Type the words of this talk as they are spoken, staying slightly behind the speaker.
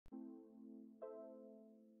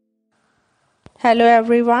Hello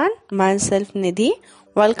everyone, myself Nidhi.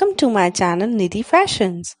 Welcome to my channel Nidhi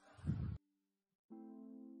Fashions.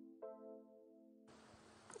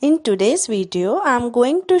 In today's video, I am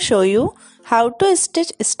going to show you how to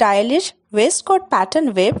stitch stylish waistcoat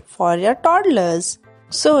pattern bib for your toddlers.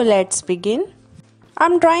 So let's begin. I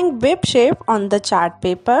am drawing bib shape on the chart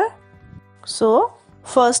paper. So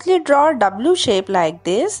firstly draw a W shape like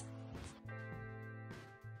this.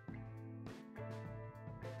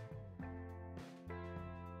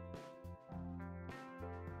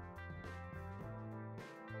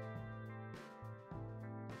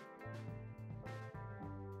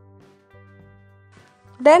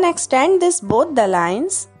 Then extend this both the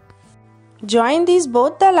lines. Join these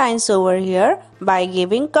both the lines over here by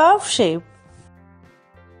giving curve shape.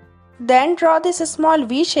 Then draw this small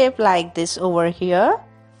V shape like this over here.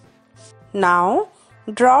 Now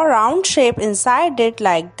draw round shape inside it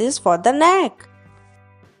like this for the neck.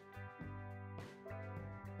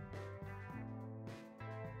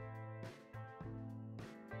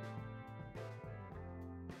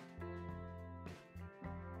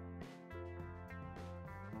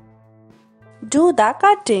 Do the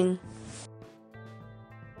cutting.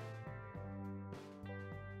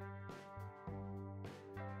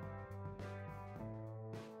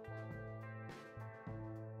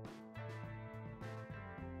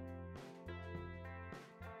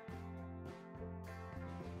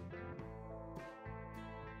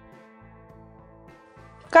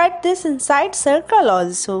 Cut this inside circle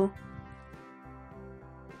also.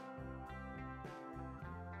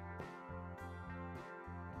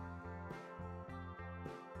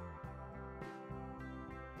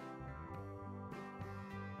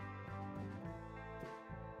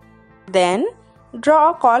 Then draw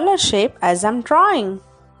a collar shape as I'm drawing.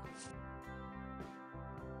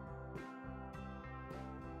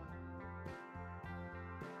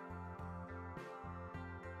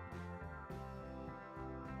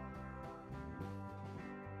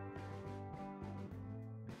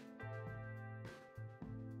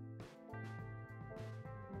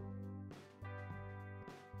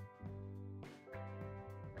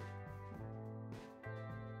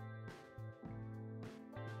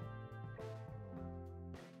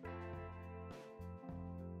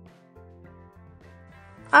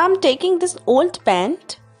 I'm taking this old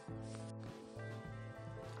pant.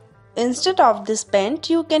 Instead of this pant,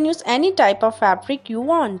 you can use any type of fabric you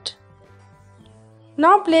want.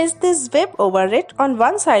 Now place this bib over it on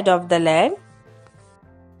one side of the leg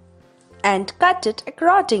and cut it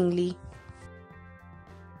accordingly.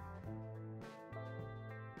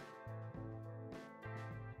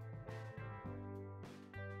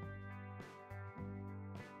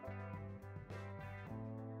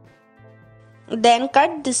 Then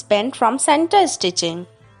cut this band from center stitching.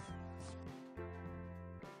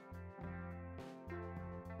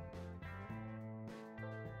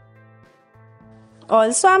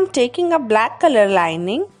 Also, I am taking a black color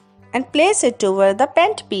lining and place it over the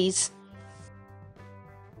pant piece.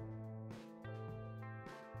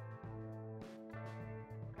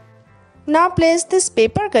 Now place this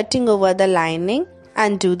paper cutting over the lining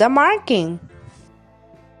and do the marking.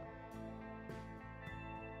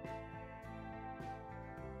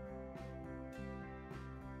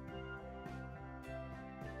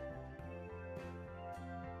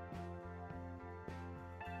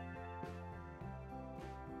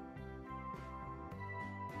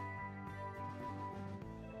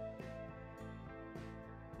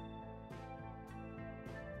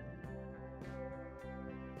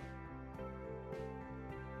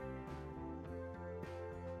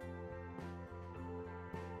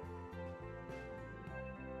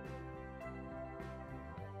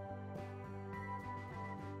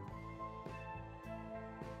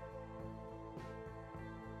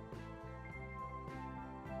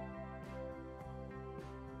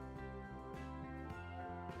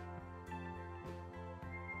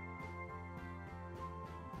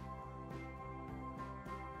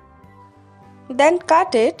 Then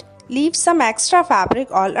cut it, leave some extra fabric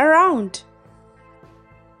all around.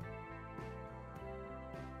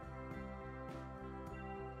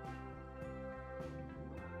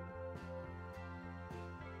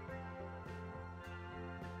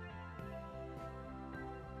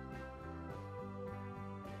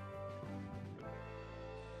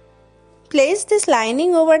 Place this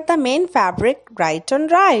lining over the main fabric right on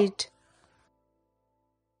right.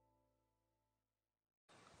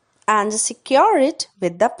 And secure it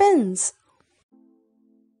with the pins.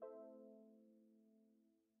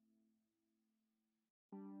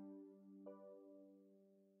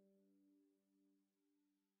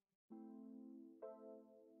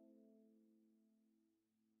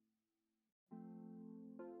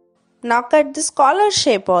 Now cut this collar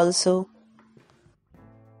shape also.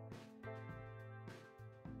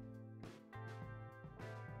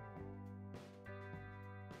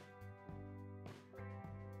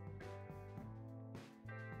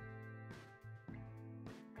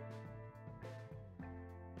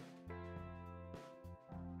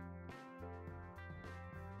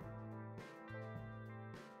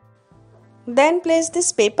 Then place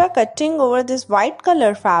this paper cutting over this white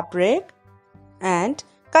color fabric and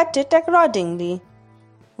cut it accordingly.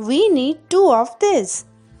 We need two of this.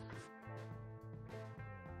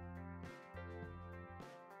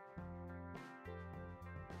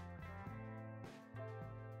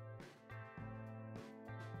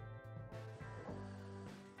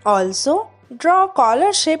 Also, draw a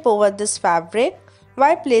collar shape over this fabric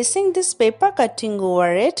by placing this paper cutting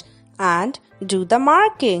over it and do the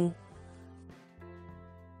marking.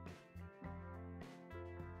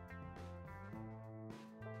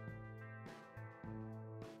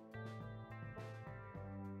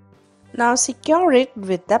 Now secure it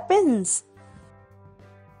with the pins.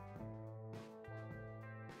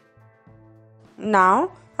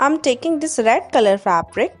 Now I'm taking this red color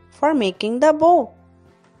fabric for making the bow.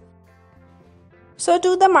 So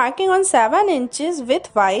do the marking on 7 inches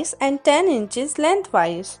widthwise and 10 inches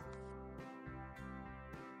lengthwise.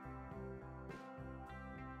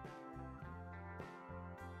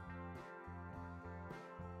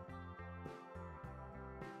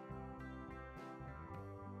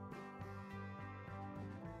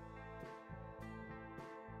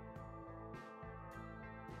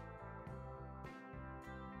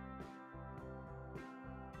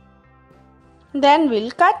 Then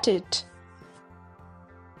we'll cut it.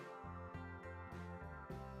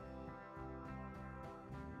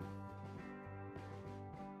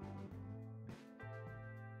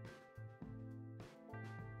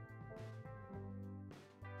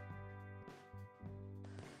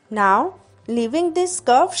 Now, leaving this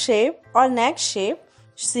curve shape or neck shape,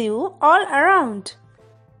 sew all around.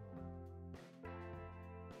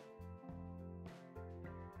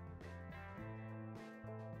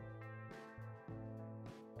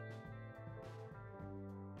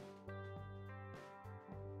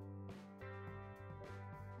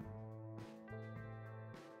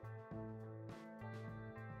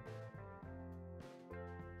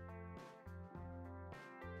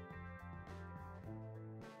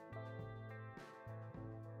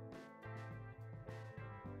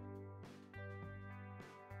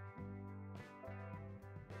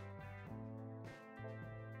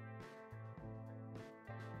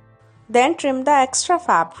 Then trim the extra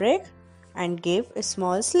fabric and give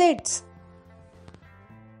small slits.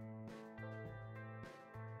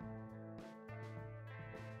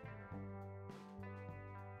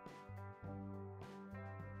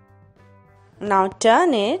 Now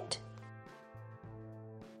turn it.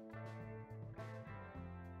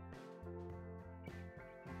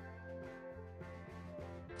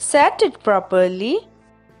 Set it properly.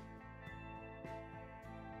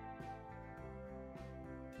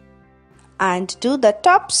 And do the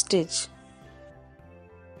top stitch.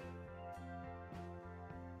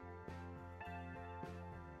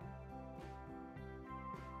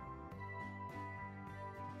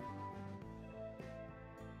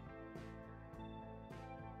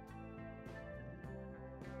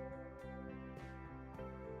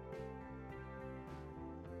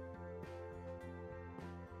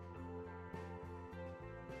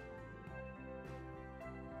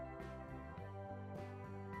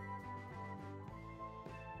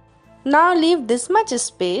 Now leave this much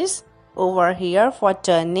space over here for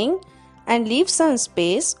turning and leave some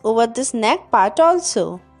space over this neck part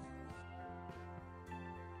also.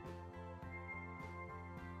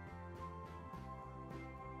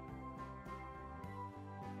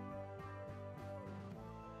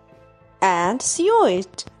 And sew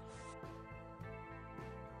it.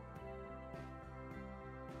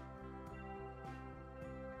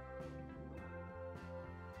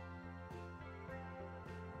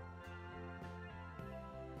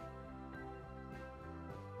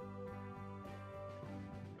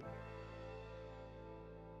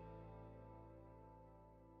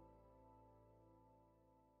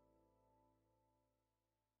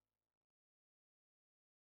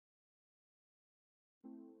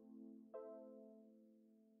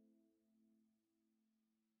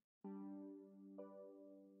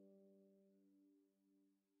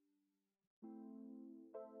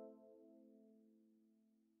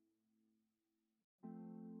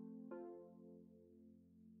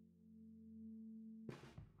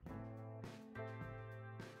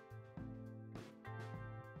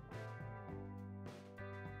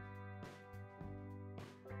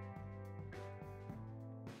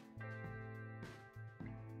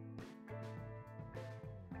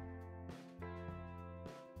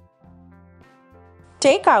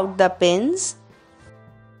 Take out the pins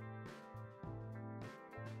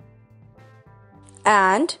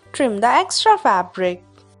and trim the extra fabric.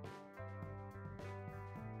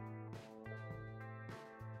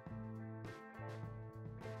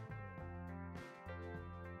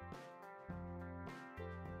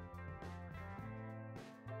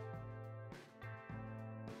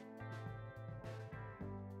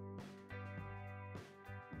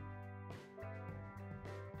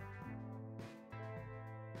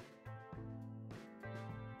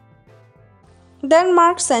 Then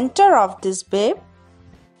mark center of this bib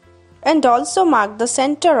and also mark the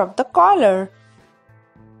center of the collar.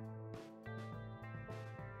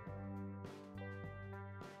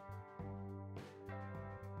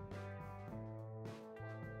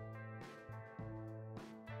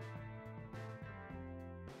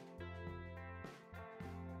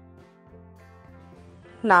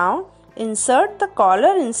 Now insert the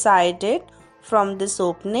collar inside it from this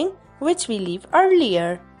opening which we leave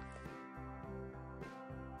earlier.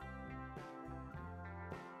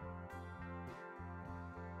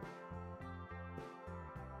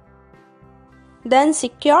 Then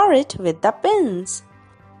secure it with the pins.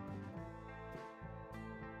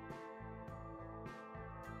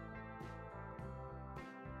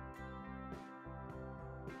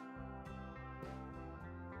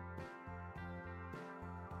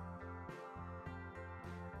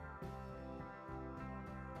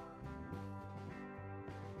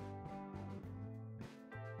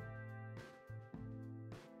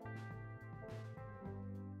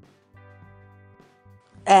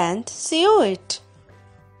 And sew it.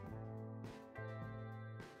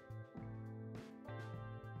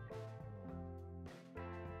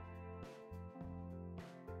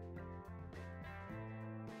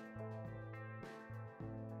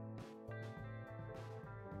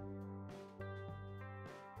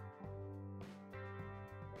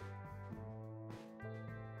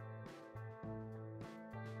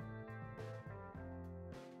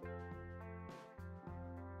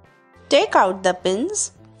 Take out the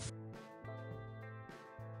pins.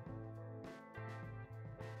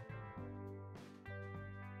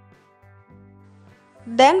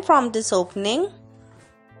 Then from this opening,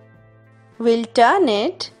 we'll turn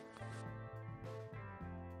it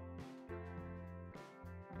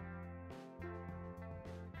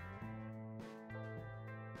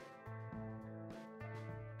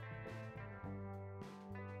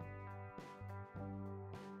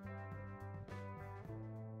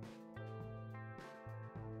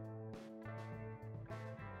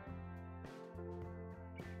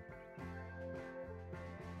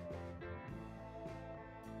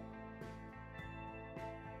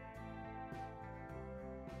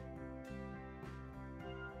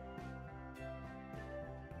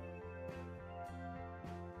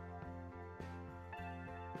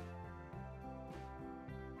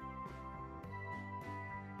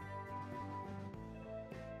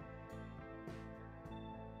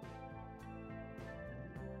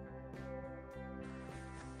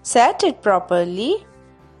set it properly.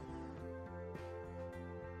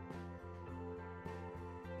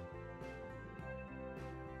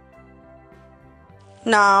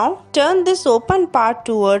 Now turn this open part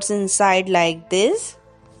towards inside like this.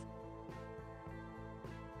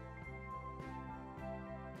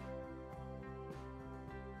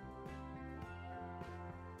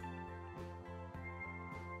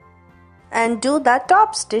 And do the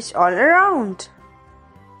top stitch all around.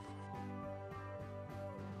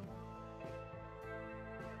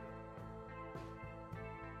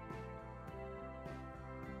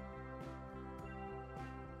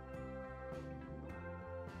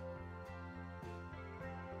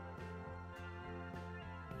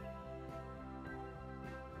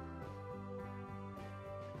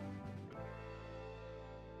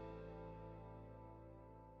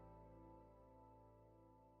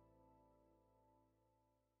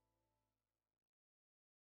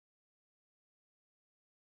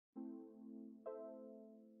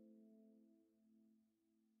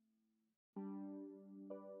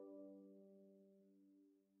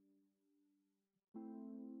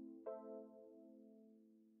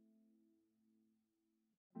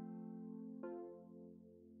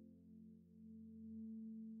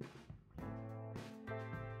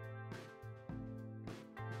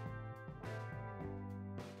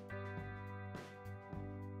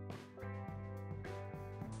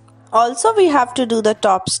 Also, we have to do the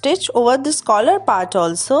top stitch over this collar part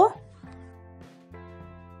also.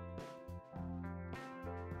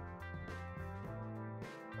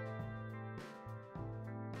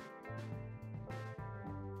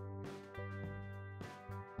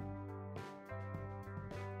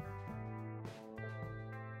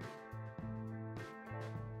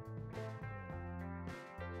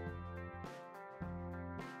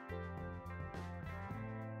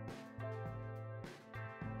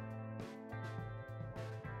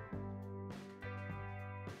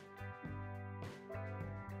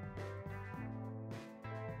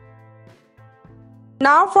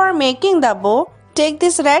 Now for making the bow, take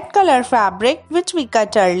this red color fabric which we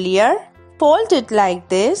cut earlier, fold it like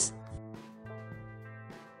this.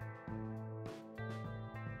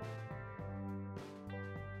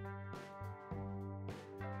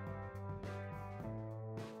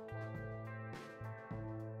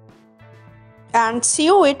 And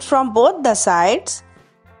sew it from both the sides.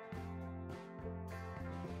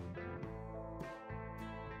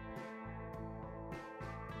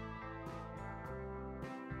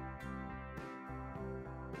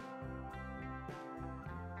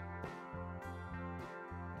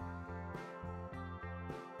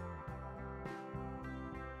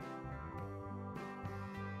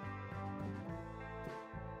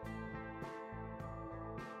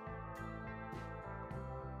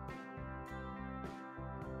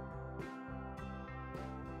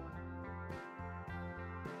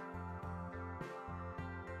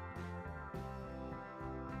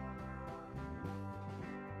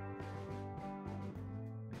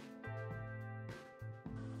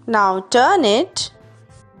 Now turn it.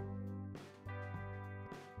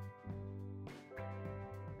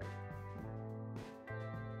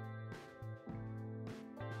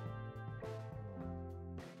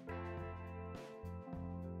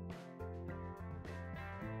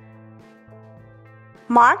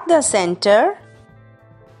 Mark the center.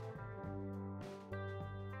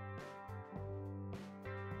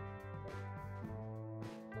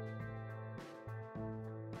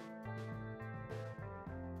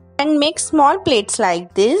 And make small plates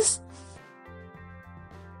like this.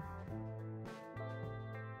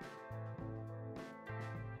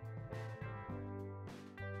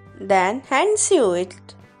 Then hand sew it.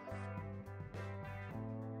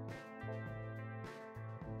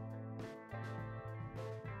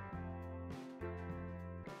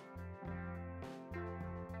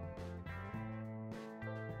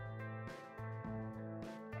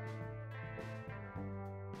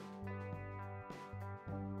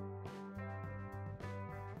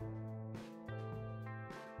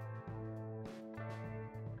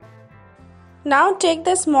 Now take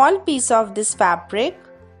the small piece of this fabric,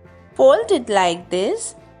 fold it like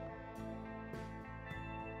this.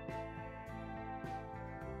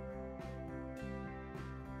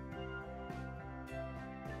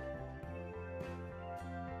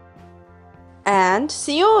 And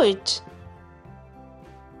sew it.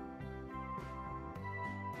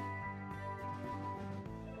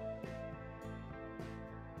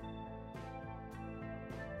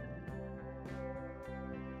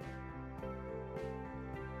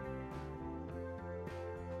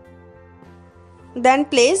 Then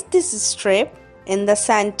place this strip in the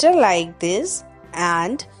center like this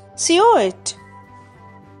and sew it.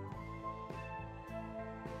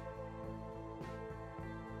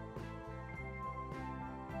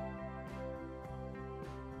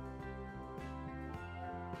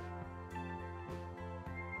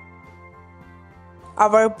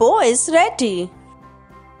 Our bow is ready.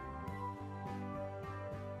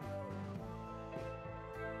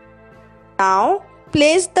 Now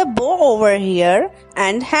place the bow over here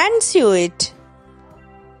and hand sew it.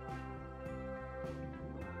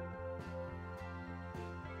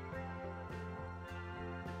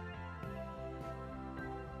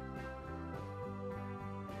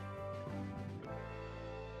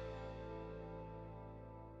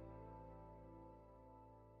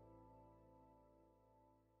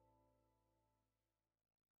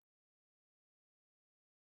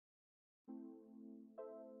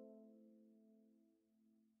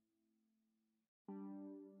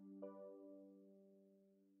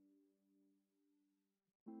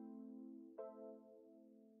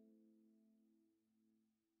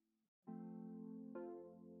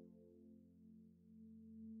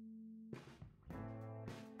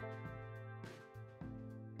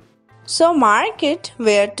 So mark it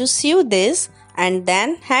where to sew this and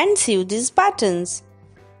then hand sew these buttons.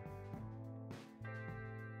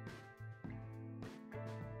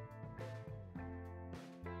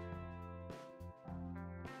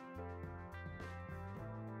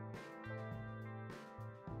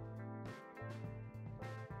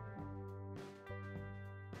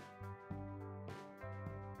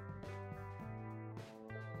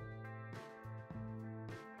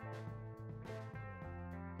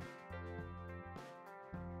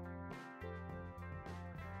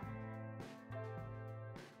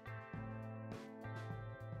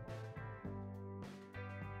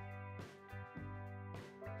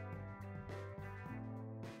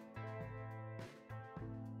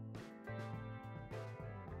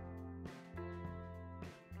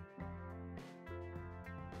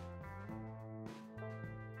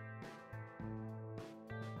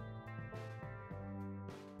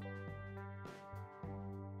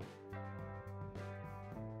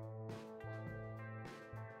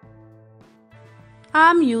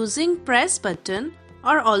 I'm using press button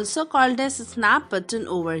or also called as snap button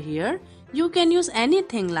over here. You can use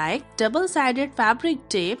anything like double-sided fabric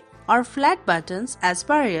tape or flat buttons as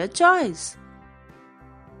per your choice.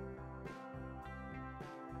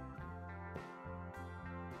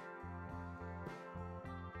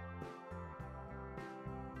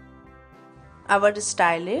 Our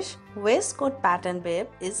stylish waistcoat pattern bib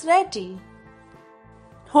is ready.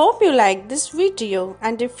 Hope you like this video,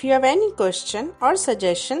 and if you have any question or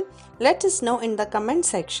suggestion, let us know in the comment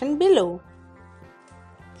section below.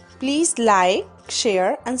 Please like,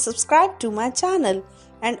 share and subscribe to my channel,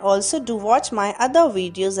 and also do watch my other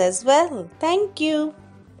videos as well. Thank you.